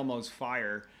St. Elmo's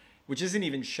Fire, which isn't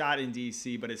even shot in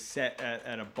DC, but is set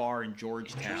at a bar in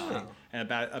Georgetown. And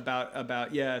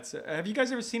about it's. Have you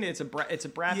guys ever seen it? It's a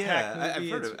Brat Pack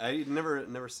movie. I've heard of it. I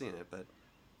never seen it, but.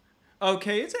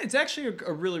 Okay, it's actually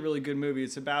a really really good movie.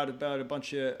 It's about a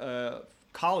bunch of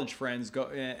college friends go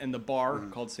in the bar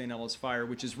called St. Elmo's Fire,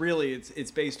 which is really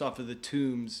it's based off of the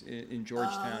tombs in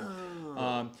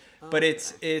Georgetown. But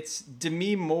it's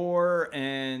Demi Moore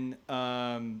and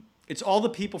it's all the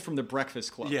people from the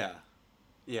Breakfast Club. Yeah,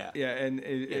 and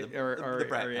the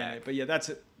Brat Pack. But that's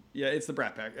it. Yeah, it's the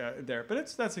Brat Pack there,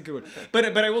 but that's a good one.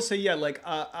 But I will say,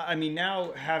 I mean,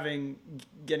 now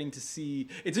getting to see,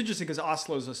 it's interesting because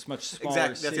Oslo is a much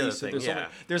smaller city. That's the other thing.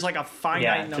 There's like a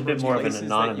finite number of places. It's a bit more of an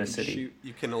anonymous city.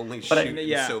 You can only shoot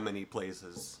in so many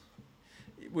places.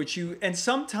 And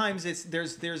sometimes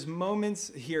there's moments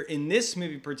here in this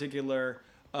movie in particular.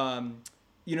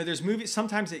 There's movies.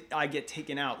 Sometimes I get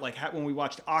taken out, like when we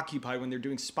watched Occupy, when they're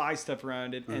doing spy stuff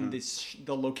around it, and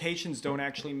the locations don't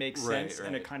actually make sense,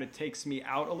 and it kind of takes me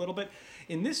out a little bit.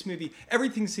 In this movie,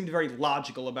 everything seemed very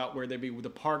logical about where they'd be, the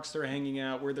parks they're hanging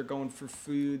out, where they're going for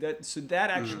food. That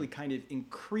actually kind of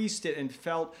increased it and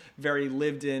felt very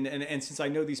lived in. And since I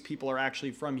know these people are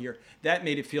actually from here, that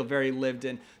made it feel very lived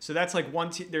in. So that's like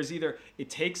there's either it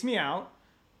takes me out.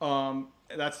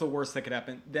 That's the worst that could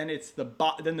happen. Then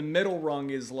then the middle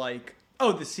rung is like,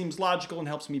 oh, this seems logical and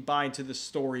helps me buy into the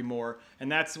story more. And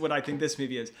that's what I think this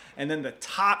movie is. And then the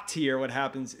top tier, what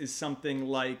happens is something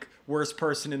like Worst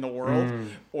Person in the World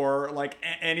or like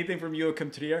anything from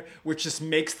Joachim Trier, which just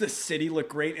makes the city look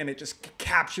great and it just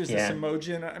captures this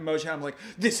emotion. I'm like,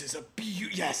 this is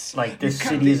yes. Like this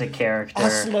city is a character.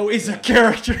 Oslo is a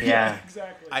character. Yeah,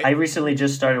 exactly. I recently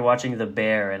just started watching The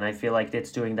Bear and I feel like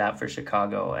it's doing that for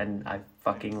Chicago and I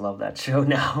fucking love that show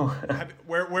now.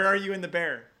 Where are you in The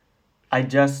Bear? He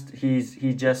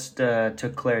just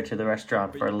took Claire to the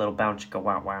restaurant for a little bounce chicka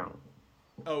wow wow.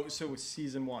 Oh, so it was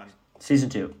season 1. Season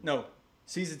 2. No,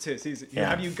 season 2. Yeah.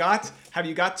 Have you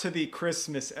got to the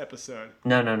Christmas episode?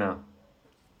 No.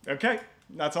 Okay.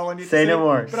 That's all I need to say. say. No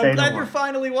more. But I'm glad you're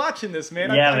finally watching this,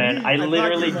 man. Yeah, man. I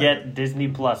literally get Disney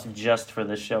Plus just for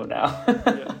this show now.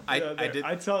 I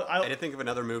did think of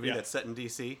another movie that's set in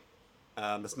D.C.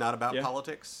 That's not about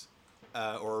politics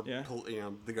or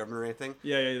the governor or anything.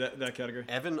 Yeah, that category.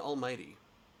 Evan Almighty,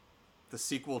 the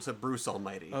sequel to Bruce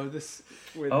Almighty. Oh, this.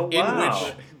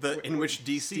 In which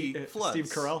D.C. floods. Steve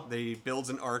Carell. They builds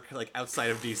an ark like outside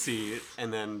of D.C.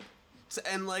 and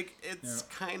like it's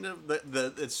kind of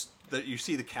it's that you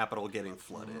see the Capitol getting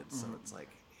flooded, so it's like.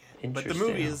 Yeah. But the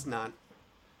movie is not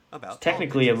about. It's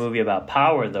technically a movie about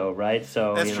power, though, right?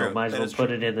 So that's true. Might as well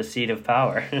put it in the seat of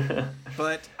power.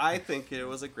 But I think it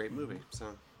was a great movie.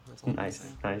 So that's all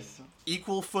nice.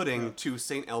 Equal footing to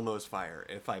St. Elmo's Fire,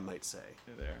 if I might say.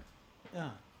 There. Yeah.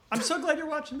 I'm so glad you're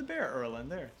watching The Bear, Erlen.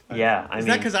 There. Yeah, is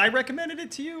that because I recommended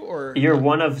it to you, or you're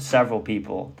one of several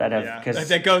people that have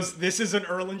that goes? This is an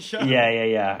Erlen show.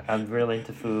 Yeah. I'm really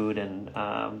into food, and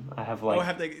I have like. Oh,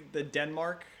 have the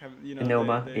Denmark? Have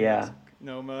Noma?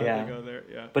 Noma. Yeah. They go there.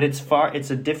 Yeah. But it's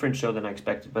a different show than I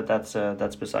expected. But that's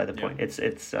beside the point. It's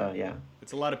It's a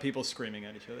lot of people screaming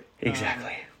at each other.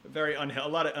 Exactly. A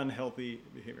lot of unhealthy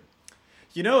behavior.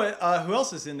 You know it. Who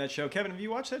else is in that show? Kevin, have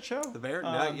you watched that show? The Bear?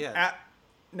 Not yet.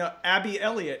 No, Abby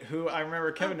Elliott, who I remember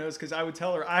Kevin knows because I would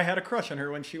tell her I had a crush on her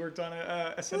when she worked on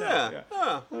SNL. Yeah.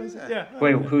 Oh, what is that? Yeah.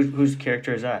 Wait, whose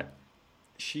character is that?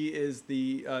 She is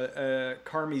the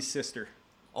Carmi's sister.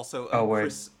 Also,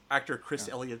 actor Chris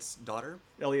Elliott's daughter.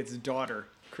 Elliott's daughter,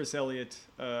 Chris Elliott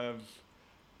of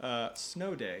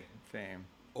Snow Day fame.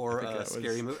 Or a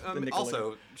scary movie.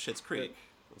 Also, Schitt's Creek.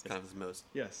 That's kind of his most.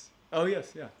 Yes. Oh,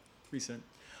 yes, yeah. Recent.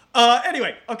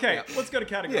 Anyway, okay, let's go to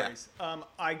categories. Yeah.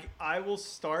 I will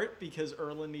start because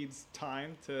Erlen needs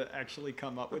time to actually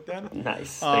come up with them.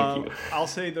 Nice, thank you. I'll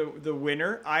say the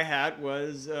winner I had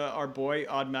was our boy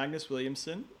Odd Magnus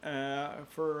Williamson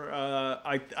for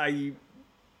I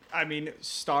mean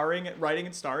writing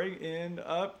and starring in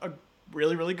a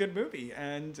really, really good movie,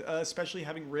 and especially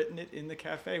having written it in the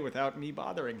cafe without me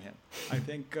bothering him. I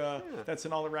think that's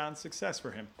an all-around success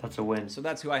for him. That's a win. So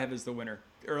that's who I have as the winner.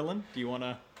 Erlen, do you want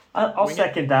to? I'll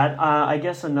second that. I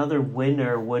guess another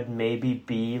winner would maybe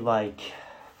be like.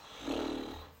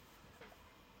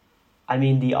 I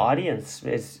mean, the audience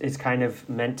is kind of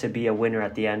meant to be a winner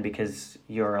at the end because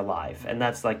you're alive, and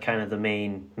that's like kind of the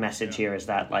main message here is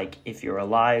that like if you're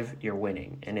alive, you're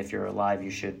winning, and if you're alive, you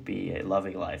should be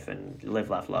loving life and live,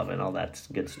 laugh, love, and all that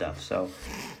good stuff. So,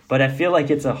 but I feel like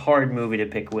it's a hard movie to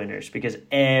pick winners because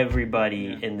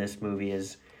everybody in this movie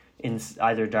is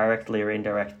either directly or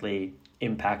indirectly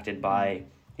impacted by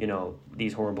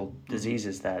these horrible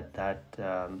diseases that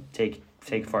take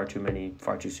far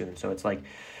too soon. So it's like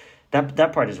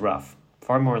that part is rough.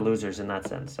 Far more losers in that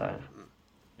sense.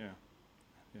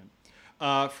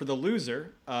 For the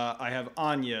loser, I have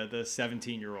Anya, the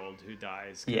 17-year-old who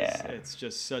dies. Yeah, it's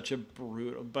just such a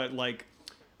brutal. But like,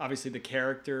 obviously the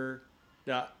character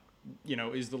that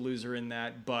is the loser in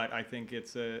that. But I think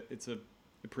it's a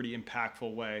pretty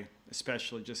impactful way,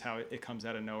 especially just how it comes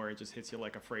out of nowhere. It just hits you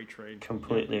like a freight train.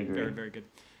 Completely agree. Very, very good.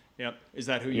 Yep. Is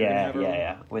that who you're going to have?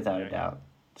 Yeah, without a doubt.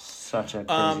 Such a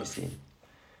crazy scene.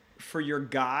 For your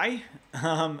guy,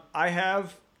 I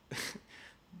have...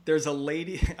 There's a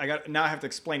lady... Now I have to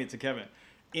explain it to Kevin.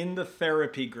 In the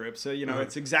therapy group, so,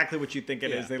 it's exactly what you think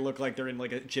it is. They look like they're in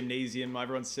like a gymnasium.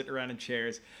 Everyone's sitting around in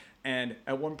chairs. And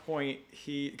at one point,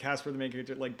 Casper, the main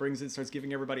character, like brings in, starts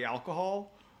giving everybody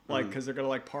alcohol. Like, because they're going to,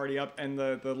 like, party up. And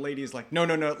the lady is like, no.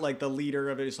 Like, the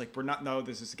leader of it is like,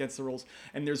 this is against the rules.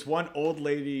 And there's one old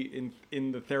lady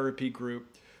in the therapy group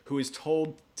who is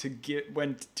told to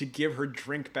give her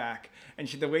drink back. And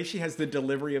the way she has the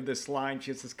delivery of this line,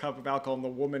 she has this cup of alcohol, and the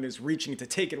woman is reaching to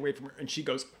take it away from her. And she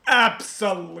goes,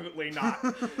 absolutely not.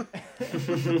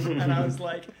 And I was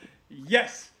like,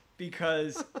 yes.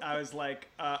 Because I was like,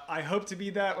 I hope to be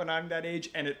that when I'm that age.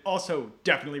 And it also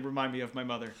definitely reminded me of my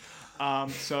mother.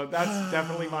 So that's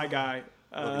definitely my guy.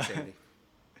 Sandy.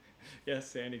 Yes,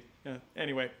 Sandy. Yeah.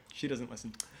 Anyway, she doesn't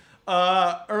listen.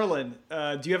 Erlen,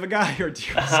 do you have a guy or do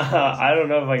you have I don't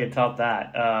know if I can top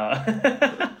that.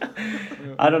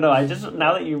 I don't know.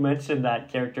 Now that you mentioned that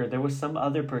character, there was some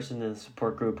other person in the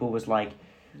support group who was like,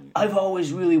 I've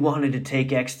always really wanted to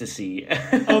take ecstasy.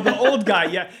 Oh, the old guy,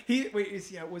 yeah.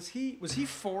 Was he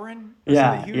foreign?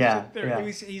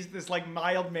 He's this like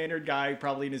mild mannered guy,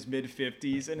 probably in his mid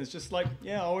 50s, and it's just like,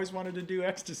 always wanted to do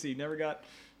ecstasy, never got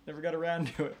around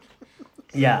to it.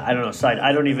 Yeah, I don't know.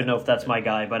 I don't even know if that's my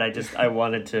guy, but I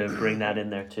wanted to bring that in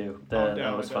there too.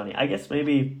 That was funny. I guess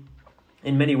maybe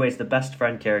in many ways the best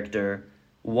friend character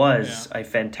was a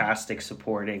fantastic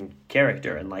supporting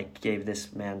character and like gave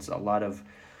this man a lot of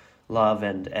love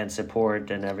and support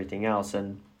and everything else,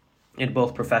 and in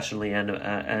both professionally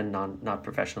and not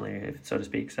professionally, so to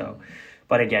speak. So,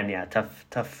 but again, yeah, tough.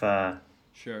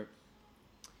 Sure.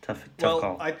 Tough well,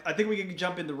 call. I think we can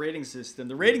jump in the rating system.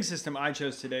 The rating system I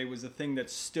chose today was the thing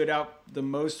that stood out the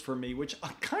most for me, which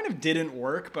kind of didn't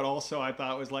work, but also I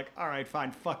thought was like, all right, fine,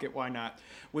 fuck it, why not?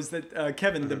 Was that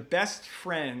Kevin, the best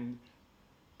friend,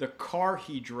 the car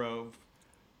he drove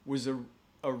was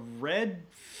a red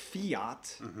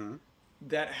Fiat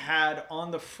that had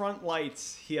on the front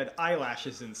lights, he had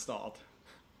eyelashes installed.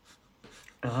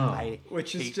 Oh.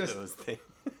 Which is just those things.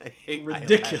 I hate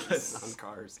ridiculous on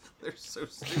cars. They're so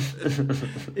stupid.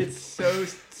 It's so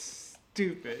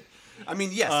stupid. I mean,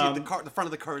 yes, the front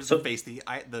of the car is the face, the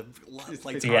lights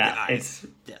are the eyes.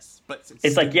 Yes, but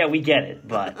it's like, yeah, we get it,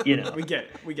 but you know, we get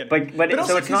it. But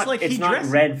also, so it's not like, it's not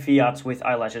red Fiats with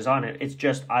eyelashes on it. It's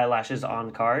just eyelashes on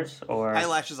cars, or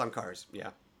eyelashes on cars. Yeah.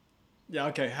 Yeah.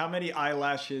 Okay. How many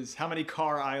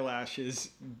car eyelashes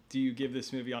do you give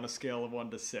this movie on a scale of 1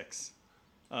 to 6?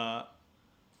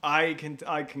 I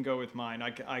can go with mine.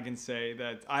 I can say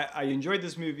that I enjoyed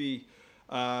this movie.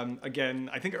 Again,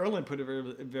 I think Erlen put it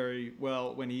very, very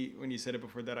well when he said it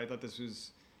before that. I thought this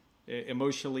was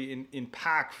emotionally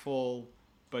impactful,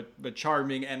 but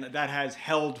charming, and that has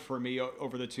held for me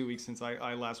over the 2 weeks since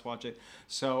I last watched it.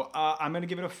 So I'm gonna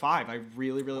give it a 5. I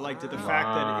really liked it. The fact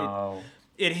that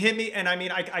it hit me, and I mean,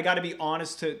 I got to be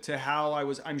honest to how I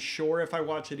was. I'm sure if I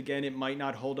watch it again, it might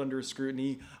not hold under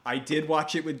scrutiny. I did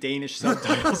watch it with Danish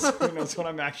subtitles, so who knows what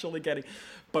I'm actually getting.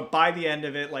 But by the end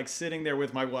of it, like sitting there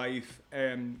with my wife,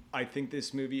 I think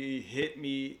this movie hit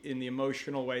me in the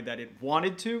emotional way that it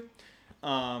wanted to,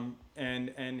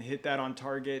 and hit that on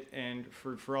target. And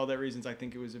for all that reasons, I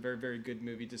think it was a very, very good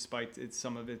movie, despite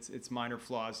some of its minor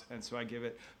flaws. And so I give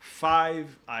it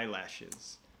 5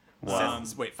 eyelashes. Wow.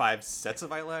 Wait, 5 sets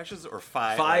of eyelashes or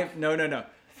 5? 5? Like... No.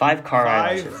 5 car 5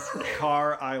 eyelashes.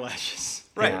 car eyelashes.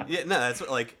 Right. Yeah. No, that's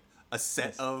like a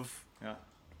set of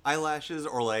eyelashes,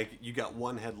 or like you got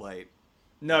one headlight.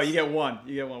 No, you get one.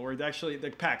 We're actually the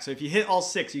pack. So if you hit all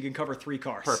 6, you can cover 3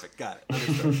 cars. Perfect. Got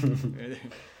it.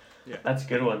 Yeah. That's a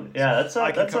good one. Yeah, that's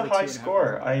a high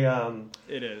score.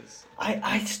 It is.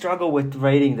 I struggle with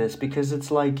rating this because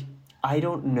it's like I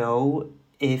don't know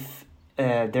if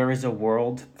there is a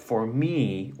world for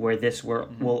me where this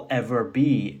will ever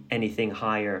be anything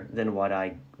higher than what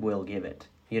I will give it.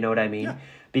 You know what I mean? Yeah.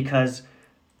 Because,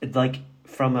 like,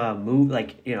 from a movie,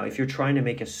 like, you know, if you're trying to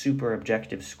make a super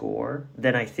objective score,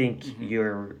 then I think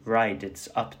you're right. It's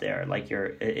up there. Like,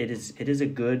 it is a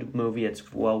good movie.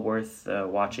 It's well worth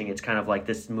watching. It's kind of like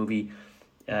this movie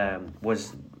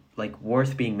was like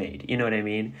worth being made. You know what I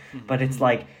mean? But it's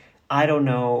like, I don't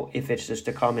know if it's just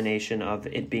a combination of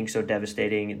it being so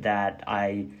devastating that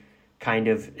I kind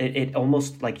of, it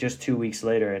almost like just 2 weeks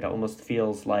later, it almost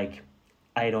feels like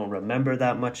I don't remember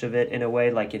that much of it in a way.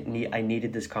 Like I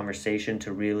needed this conversation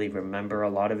to really remember a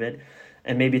lot of it.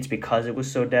 And maybe it's because it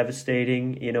was so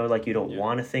devastating, you know, like you don't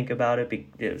want to think about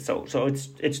it. So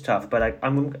it's tough, but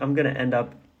I'm going to end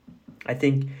up, I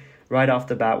think right off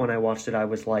the bat when I watched it, I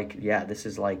was like, yeah, this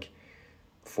is like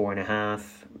 4.5,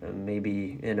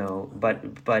 maybe, you know,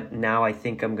 but now I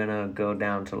think I'm gonna go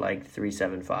down to like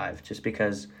 3.75 just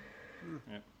because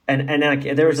and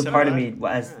there was a part of me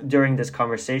as during this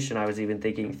conversation I was even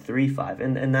thinking 3.5,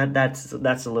 and that's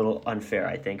a little unfair,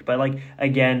 I think, but like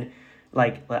again,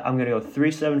 like I'm gonna go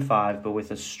 3.75, but with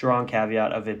a strong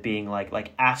caveat of it being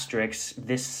like asterisks.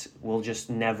 This will just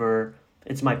never,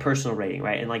 it's my personal rating,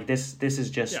 right? And like this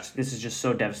is just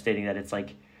so devastating that it's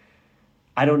like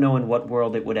I don't know in what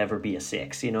world it would ever be a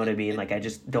 6. You know what I mean? Like, I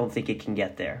just don't think it can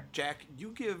get there. Jack,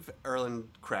 you give Erlen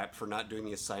crap for not doing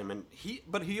the assignment.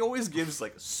 But he always gives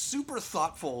like super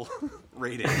thoughtful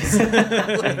ratings.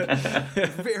 Like,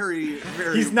 very,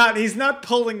 very. He's not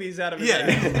pulling these out of his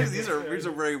ass. These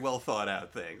are very well thought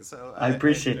out things. So I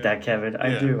appreciate that, Kevin.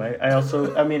 I do. I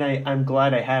also. I mean, I'm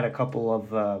glad I had a couple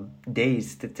of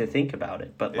days to think about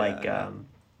it. But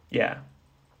yeah.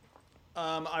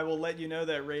 I will let you know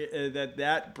that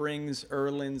that brings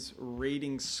Erlen's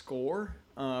rating score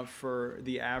for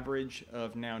the average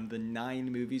of now the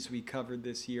 9 movies we covered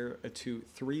this year to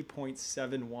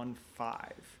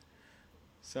 3.715.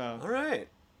 So all right.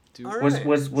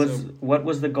 What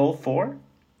was the goal for?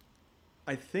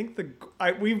 I think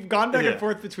we've gone back and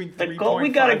forth between 3.5. We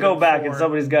got to go back, and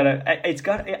somebody's got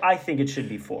to. I think it should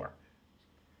be 4.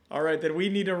 All right, then we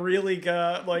need to really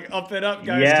up it up,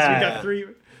 guys. Yeah. We got 3.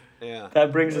 Yeah.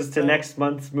 That brings us to next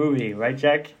month's movie, right,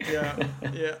 Jack? Yeah.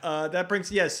 That brings,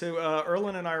 So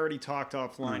Erlen and I already talked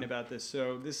offline about this.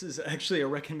 So this is actually a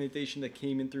recommendation that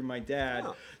came in through my dad.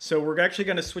 Oh. So we're actually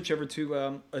going to switch over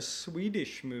to a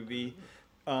Swedish movie.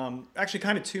 Actually,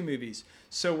 kind of two movies.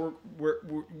 So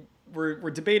we're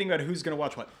debating about who's going to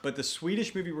watch what. But the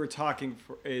Swedish movie we're talking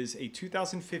for is a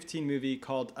 2015 movie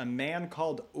called A Man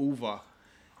Called Ove, or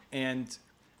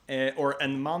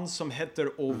En man som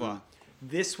heter Ove. Mm-hmm.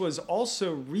 This was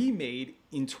also remade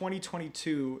in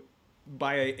 2022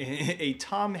 by a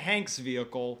Tom Hanks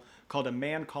vehicle called A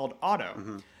Man Called Otto.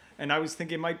 Mm-hmm. And I was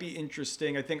thinking it might be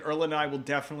interesting. I think Erlen and I will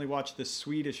definitely watch the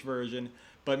Swedish version,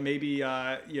 but maybe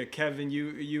Kevin,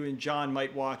 you and John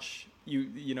might watch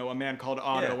A Man Called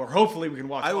Otto, or hopefully we can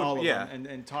watch all of them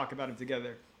and talk about them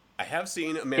together. I have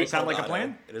seen A Man Called Sound like Otto. A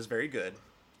plan? It is very good.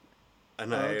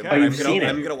 And okay.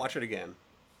 I'm going to watch it again.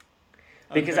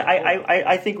 Because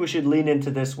I think we should lean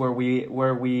into this where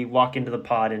we walk into the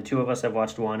pod and two of us have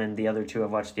watched one and the other two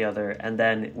have watched the other, and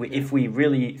then if we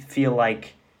really feel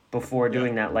like before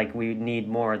doing that like we need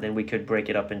more, then we could break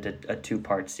it up into a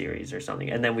 2-part series or something,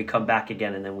 and then we come back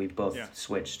again and then we both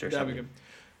switched or something.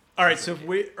 All right, so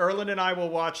Erlen and I will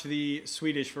watch the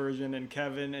Swedish version, and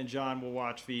Kevin and John will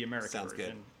watch the American version.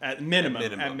 Good. At minimum.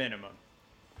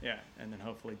 Yeah, and then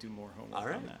hopefully do more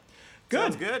homework on that. Good.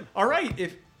 Sounds good. All right,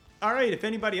 if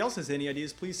anybody else has any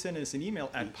ideas, please send us an email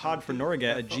at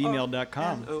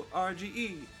podfornorga@gmail.com.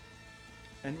 Norge.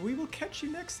 And we will catch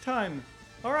you next time.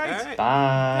 All right.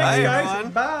 Bye. Thanks, guys.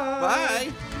 Everyone. Bye.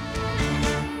 Bye.